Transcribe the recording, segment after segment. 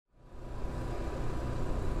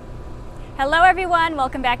Hello everyone,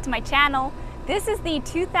 welcome back to my channel. This is the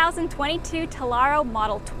 2022 Tellaro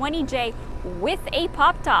Model 20J with a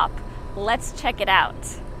pop top. Let's check it out.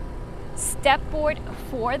 Step board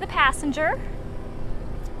for the passenger,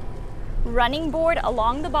 running board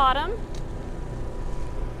along the bottom,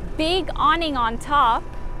 big awning on top,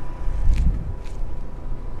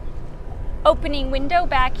 opening window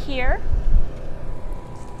back here,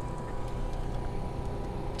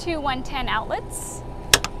 two 110 outlets,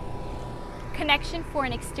 connection for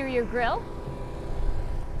an exterior grille.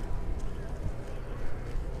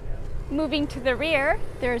 Moving to the rear,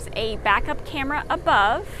 there's a backup camera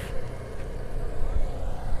above.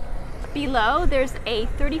 Below, there's a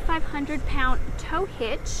 3,500-pound tow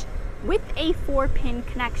hitch with a 4-pin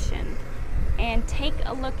connection. And take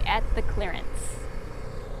a look at the clearance.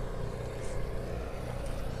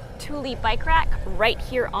 Thule bike rack right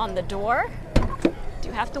here on the door.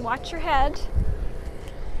 Do have to watch your head.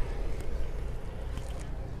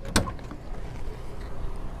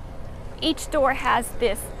 Each door has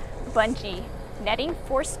this bungee netting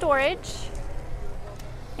for storage,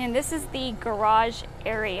 and this is the garage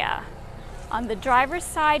area. On the driver's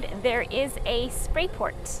side, there is a spray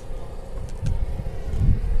port.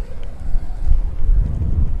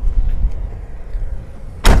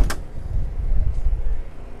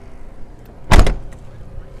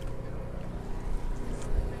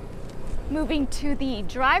 Moving to the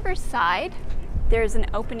driver's side, there's an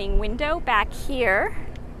opening window back here.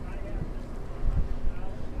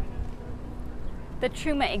 The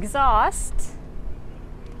Truma exhaust,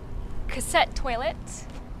 cassette toilet.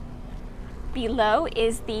 Below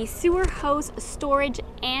is the sewer hose storage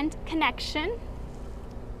and connection.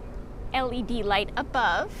 LED light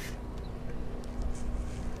above.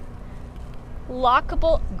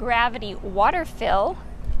 Lockable gravity water fill.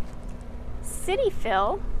 City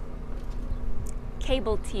fill.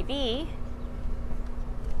 Cable TV.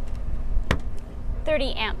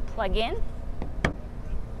 30 amp plug-in.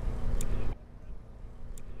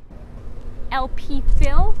 LP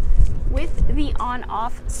fill with the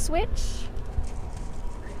on-off switch,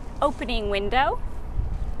 opening window,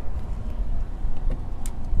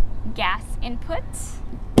 gas input,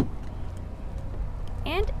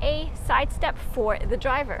 and a side step for the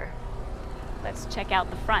driver. Let's check out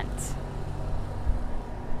the front.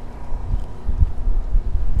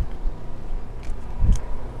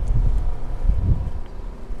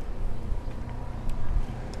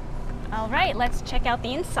 All right, let's check out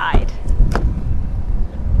the inside.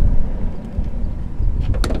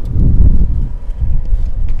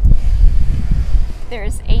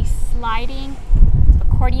 There's a sliding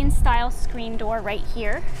accordion style screen door right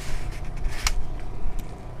here.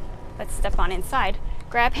 Let's step on inside.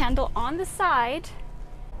 Grab handle on the side.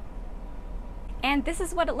 And this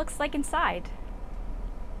is what it looks like inside.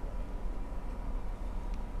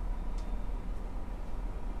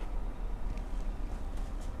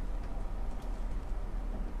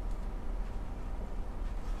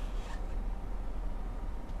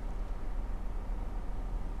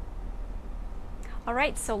 All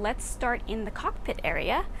right, so let's start in the cockpit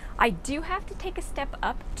area. I do have to take a step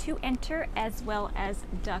up to enter, as well as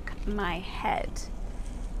duck my head.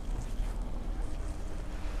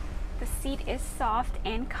 The seat is soft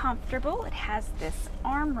and comfortable. It has this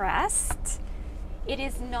armrest. It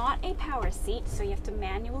is not a power seat, so you have to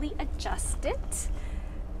manually adjust it.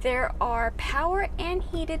 There are power and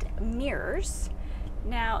heated mirrors.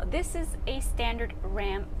 Now, this is a standard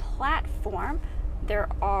Ram platform. There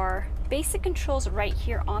are basic controls right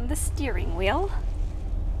here on the steering wheel.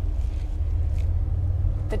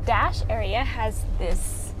 The dash area has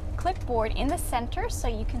this clipboard in the center so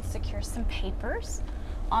you can secure some papers.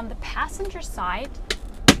 On the passenger side,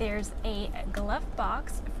 there's a glove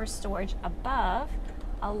box for storage above,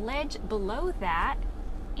 a ledge below that,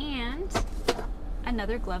 and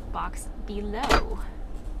another glove box below.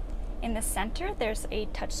 In the center, there's a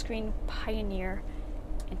touchscreen Pioneer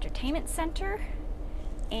Entertainment Center,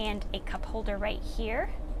 and a cup holder right here,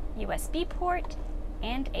 USB port,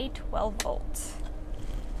 and a 12-volt.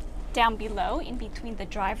 Down below, in between the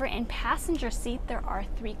driver and passenger seat, there are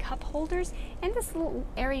 3 cup holders and this little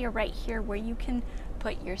area right here where you can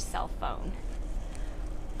put your cell phone.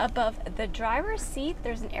 Above the driver's seat,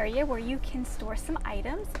 there's an area where you can store some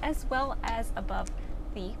items, as well as above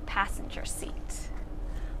the passenger seat.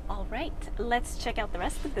 All right, let's check out the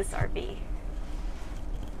rest of this RV.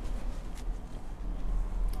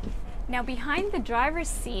 Now, behind the driver's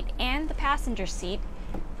seat and the passenger seat,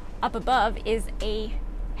 up above is a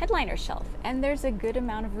headliner shelf, and there's a good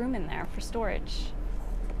amount of room in there for storage.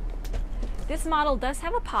 This model does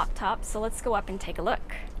have a pop top, so let's go up and take a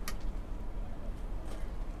look.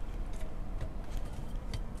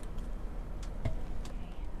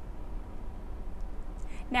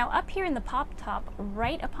 Now up here in the pop top,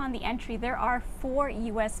 right upon the entry, there are 4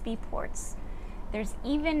 USB ports. There's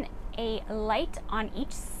even a light on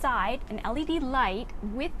each side, an LED light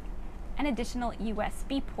with an additional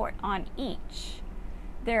USB port on each.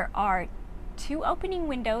 There are 2 opening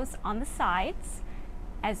windows on the sides,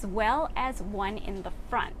 as well as one in the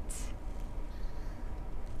front.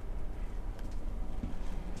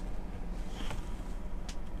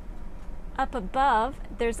 Up above,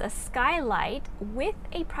 there's a skylight with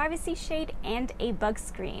a privacy shade and a bug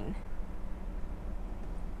screen.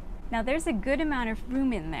 Now there's a good amount of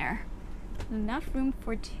room in there, enough room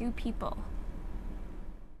for 2 people.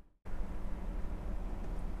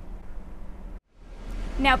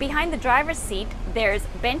 Now behind the driver's seat, there's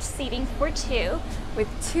bench seating for 2 with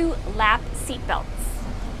 2 lap seat belts.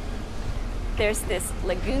 There's this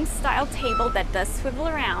lagoon style table that does swivel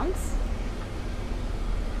around.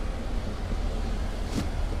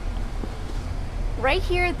 Right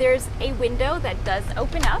here, there's a window that does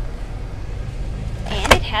open up,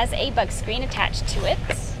 and it has a bug screen attached to it.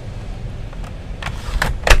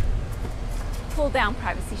 Pull down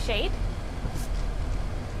privacy shade,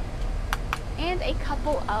 and a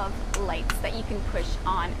couple of lights that you can push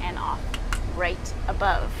on and off right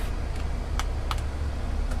above.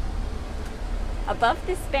 Above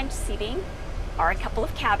this bench seating are a couple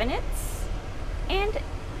of cabinets, and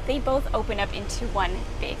they both open up into one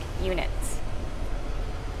big unit.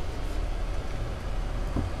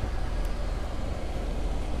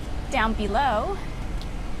 Down below,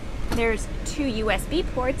 there's 2 USB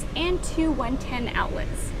ports and 2 110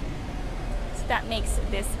 outlets. So that makes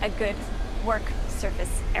this a good work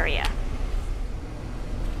surface area.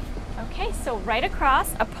 Okay, so right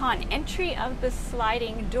across, upon entry of the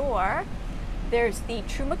sliding door, there's the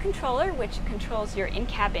Truma controller, which controls your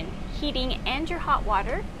in-cabin heating and your hot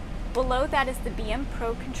water. Below that is the BM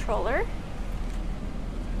Pro controller.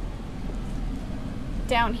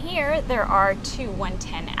 Down here, there are 2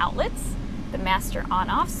 110 outlets, the master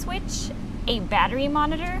on-off switch, a battery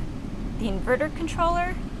monitor, the inverter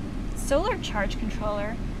controller, solar charge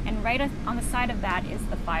controller, and right on the side of that is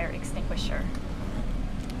the fire extinguisher.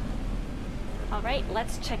 All right,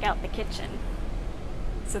 let's check out the kitchen.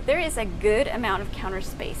 So there is a good amount of counter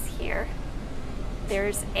space here.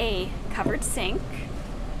 There's a covered sink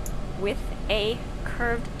with a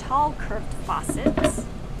tall curved faucet,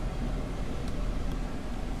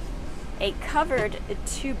 a covered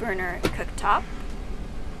 2-burner cooktop.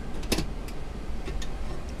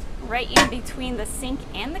 Right in between the sink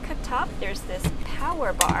and the cooktop, there's this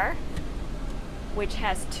power bar, which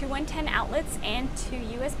has 2 110 outlets and 2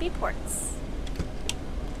 USB ports.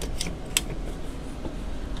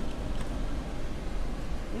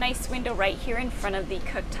 Nice window right here in front of the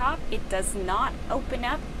cooktop. It does not open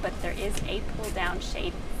up, but there is a pull-down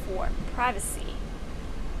shade for privacy.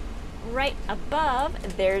 Right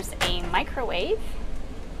above, there's a microwave.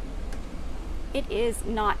 It is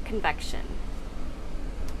not convection.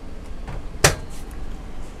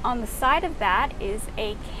 On the side of that is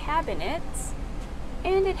a cabinet,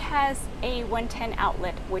 and it has a 110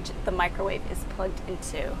 outlet, which the microwave is plugged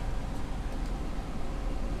into.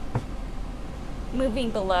 Moving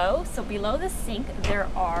below, so below the sink, there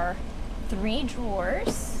are 3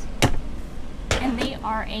 drawers, and they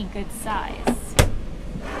are a good size.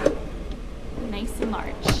 Nice and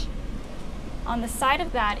large. On the side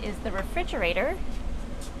of that is the refrigerator,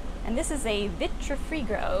 and this is a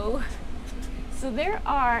Vitrifrigo. So there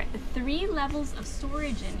are 3 levels of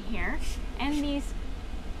storage in here, and these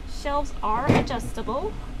shelves are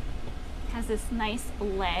adjustable. Has this nice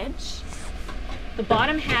ledge. The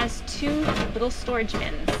bottom has 2 little storage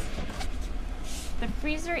bins. The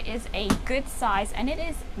freezer is a good size, and it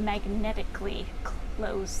is magnetically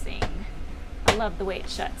closing. I love the way it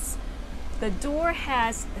shuts. The door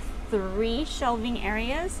has 3 shelving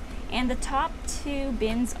areas, and the top 2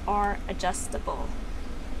 bins are adjustable.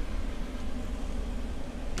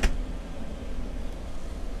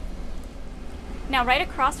 Now right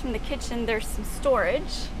across from the kitchen, there's some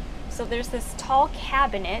storage. So there's this tall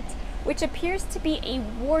cabinet, which appears to be a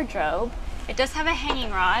wardrobe. It does have a hanging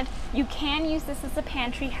rod. You can use this as a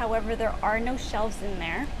pantry, however, there are no shelves in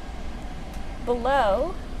there.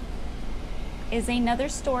 Below is another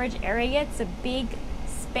storage area. It's a big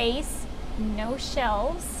space, no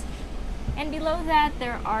shelves. And below that,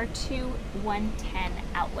 there are 2 110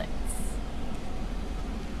 outlets.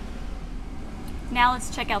 Now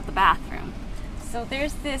let's check out the bathroom. So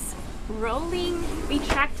there's this rolling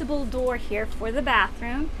retractable door here for the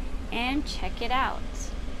bathroom, and check it out.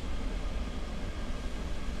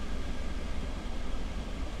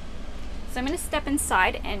 So I'm going to step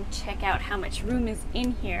inside and check out how much room is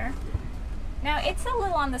in here. Now it's a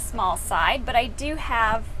little on the small side, but I do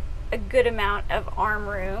have a good amount of arm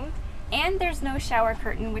room, and there's no shower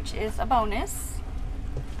curtain, which is a bonus.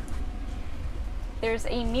 There's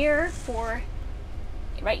a mirror for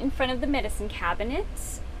right in front of the medicine cabinet.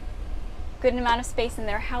 Good amount of space in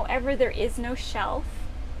there. However, there is no shelf.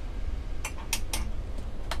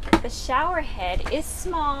 The shower head is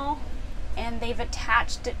small, and they've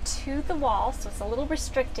attached it to the wall, so it's a little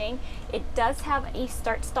restricting. It does have a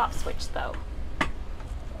start-stop switch though.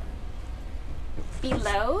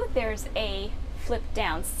 Below, there's a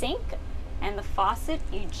flip-down sink, and the faucet,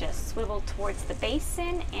 you just swivel towards the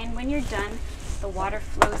basin, and when you're done, the water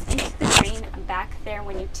flows into the drain back there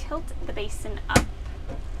when you tilt the basin up.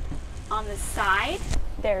 On the side,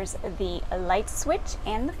 there's the light switch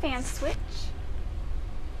and the fan switch.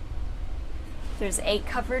 There's a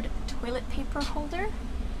covered toilet paper holder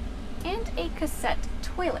and a cassette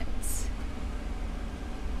toilet.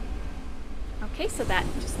 Okay, so that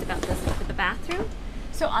just about does it for the bathroom.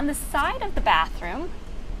 So on the side of the bathroom,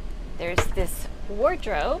 there's this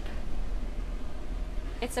wardrobe.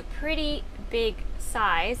 It's a pretty big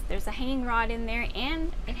size. There's a hanging rod in there,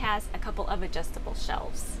 and it has a couple of adjustable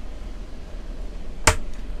shelves.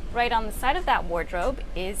 Right on the side of that wardrobe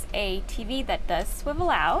is a TV that does swivel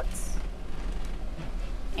out.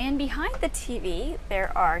 And behind the TV,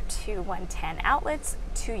 there are two 110 outlets,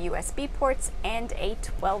 two USB ports, and a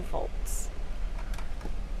 12 volts.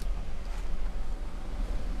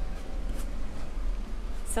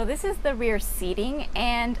 So this is the rear seating,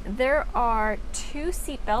 and there are two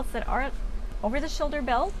seat belts that are over the shoulder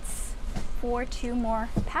belts for two more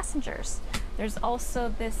passengers. There's also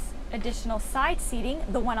this additional side seating.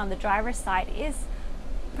 The one on the driver's side is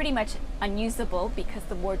pretty much unusable because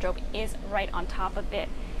the wardrobe is right on top of it.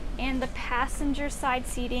 And the passenger side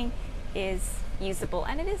seating is usable,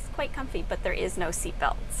 and it is quite comfy, but there is no seat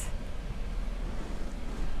belts.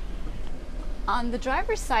 On the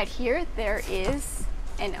driver's side here, there is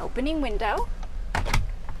an opening window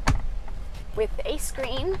with a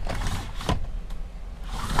screen,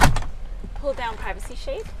 pull down privacy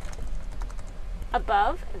shade.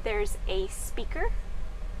 Above, there's a speaker,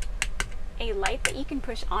 a light that you can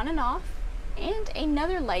push on and off, and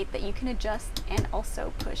another light that you can adjust and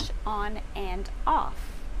also push on and off.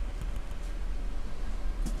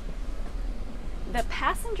 The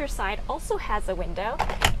passenger side also has a window,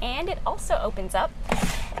 and it also opens up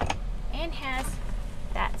and has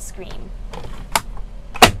that screen.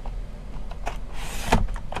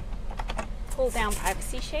 Pull down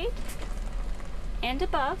privacy shade, and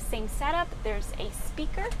above, same setup, there's a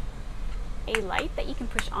speaker, a light that you can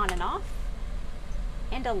push on and off,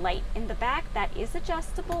 and a light in the back that is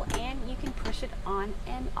adjustable, and you can push it on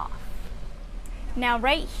and off. Now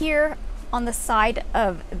right here on the side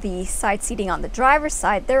of the side seating on the driver's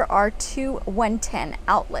side, there are two 110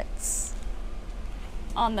 outlets.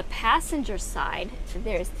 On the passenger side,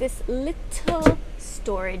 there's this little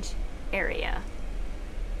storage area.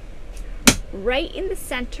 Right in the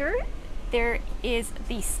center, there is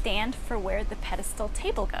the stand for where the pedestal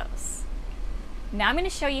table goes. Now I'm going to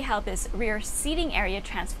show you how this rear seating area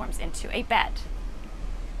transforms into a bed.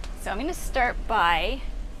 So I'm going to start by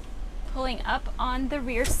pulling up on the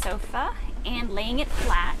rear sofa and laying it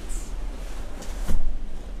flat.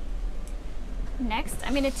 Next,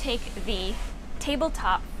 I'm going to take the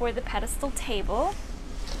tabletop for the pedestal table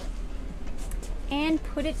and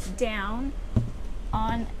put it down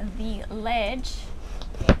on the ledge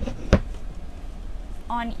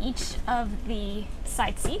on each of the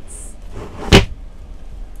side seats.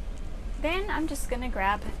 Then I'm just going to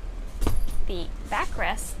grab the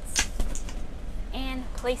backrests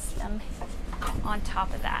and place them on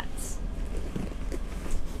top of that.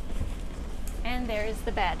 And there is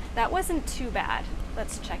the bed. That wasn't too bad.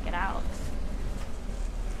 Let's check it out.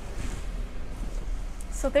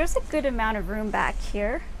 So there's a good amount of room back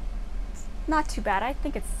here. Not too bad. I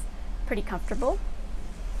think it's pretty comfortable.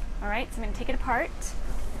 All right, so I'm going to take it apart.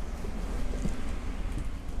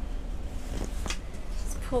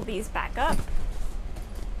 Just pull these back up.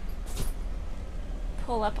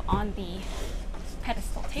 Pull up on the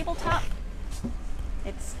pedestal tabletop.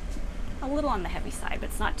 It's a little on the heavy side, but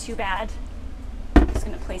it's not too bad. I'm just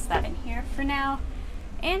going to place that in here for now.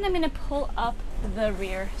 And I'm going to pull up the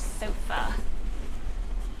rear sofa.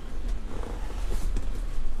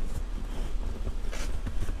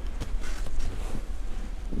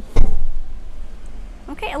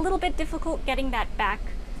 Okay, a little bit difficult getting that back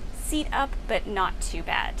seat up, but not too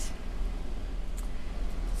bad.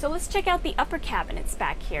 So let's check out the upper cabinets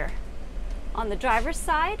back here. On the driver's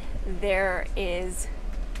side, there is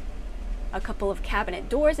a couple of cabinet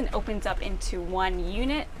doors and opens up into one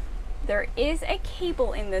unit. There is a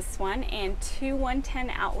cable in this one and two 110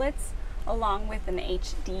 outlets along with an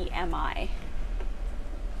HDMI.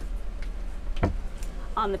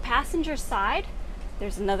 On the passenger side,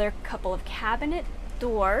 there's another couple of cabinet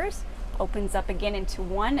doors. Opens up again into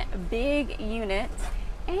one big unit,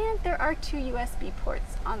 and there are two USB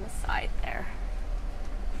ports on the side there.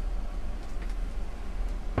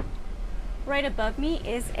 Right above me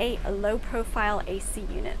is a low profile AC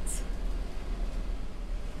unit.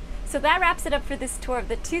 So that wraps it up for this tour of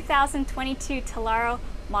the 2022 Tellaro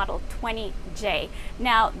Model 20J.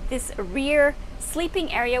 Now, this rear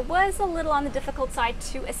sleeping area was a little on the difficult side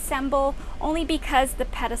to assemble, only because the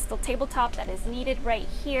pedestal tabletop that is needed right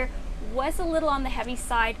here was a little on the heavy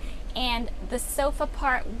side, and the sofa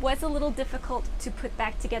part was a little difficult to put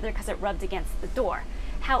back together because it rubbed against the door.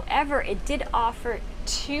 However, it did offer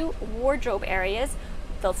two wardrobe areas.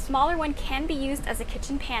 The smaller one can be used as a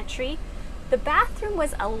kitchen pantry. The bathroom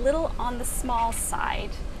was a little on the small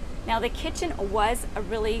side. Now, the kitchen was a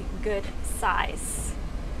really good size.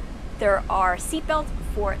 There are seatbelts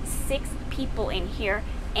for 6 people in here,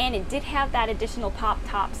 and it did have that additional pop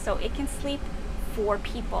top, so it can sleep 4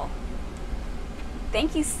 people.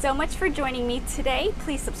 Thank you so much for joining me today.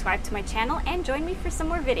 Please subscribe to my channel and join me for some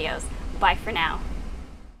more videos. Bye for now.